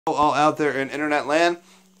All out there in internet land.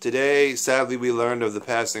 Today, sadly, we learned of the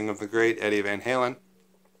passing of the great Eddie Van Halen.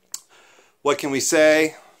 What can we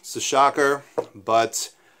say? It's a shocker, but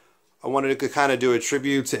I wanted to kind of do a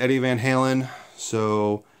tribute to Eddie Van Halen.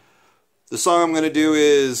 So the song I'm going to do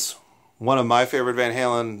is one of my favorite Van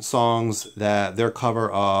Halen songs, that their cover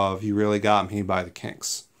of You Really Got Me by the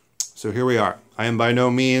Kinks. So here we are. I am by no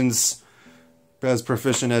means as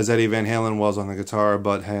proficient as Eddie Van Halen was on the guitar,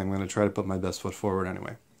 but hey, I'm going to try to put my best foot forward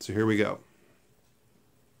anyway. So here we go.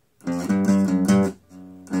 You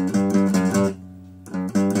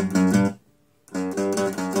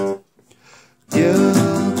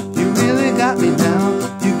really got me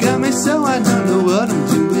now. You got me so I don't know what I'm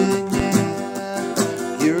doing, yeah.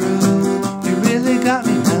 You really got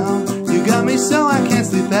me now. You got me so I can't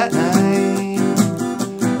sleep at night.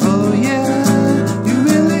 Oh yeah, you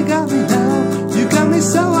really got me now. You got me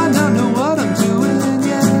so I don't know what I'm doing,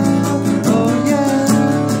 yeah. Oh yeah,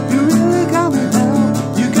 you really got me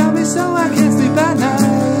now. You got me so I can't sleep at night.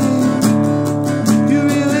 You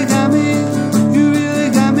really got me. You really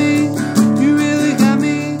got me. You really got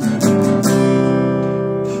me.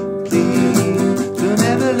 Please don't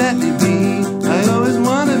ever let me be. I always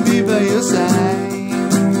wanna be by your side.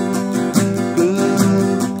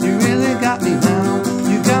 Good, you really got me now.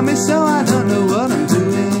 You got me so I don't know what I'm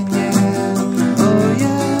doing, yeah. Oh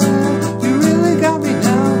yeah, you really got me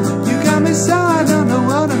now. You got me so I don't know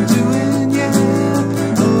what I'm doing, yeah.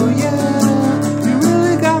 Oh yeah, you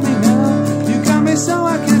really got me now. You got me so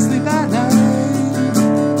I can't sleep at night.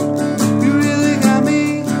 You really got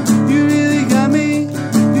me. You really got me.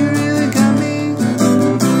 You really got me.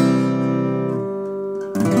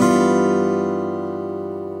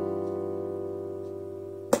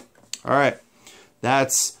 All right,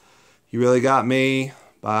 that's You Really Got Me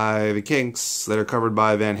by the Kinks, that are covered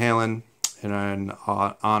by Van Halen in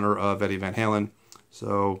honor of Eddie Van Halen.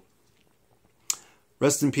 So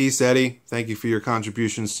rest in peace, Eddie. Thank you for your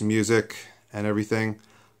contributions to music and everything.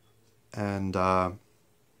 And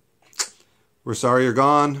we're sorry you're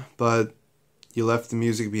gone, but you left the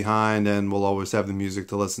music behind, and we'll always have the music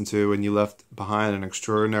to listen to. And you left behind an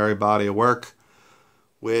extraordinary body of work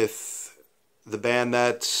with the band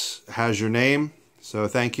that has your name. So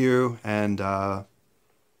thank you, and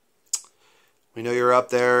we know you're up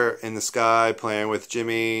there in the sky playing with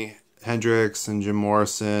Jimi Hendrix and Jim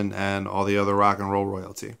Morrison and all the other rock and roll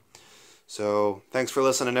royalty. So thanks for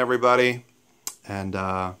listening, everybody, and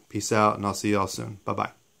peace out, and I'll see you all soon.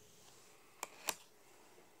 Bye-bye.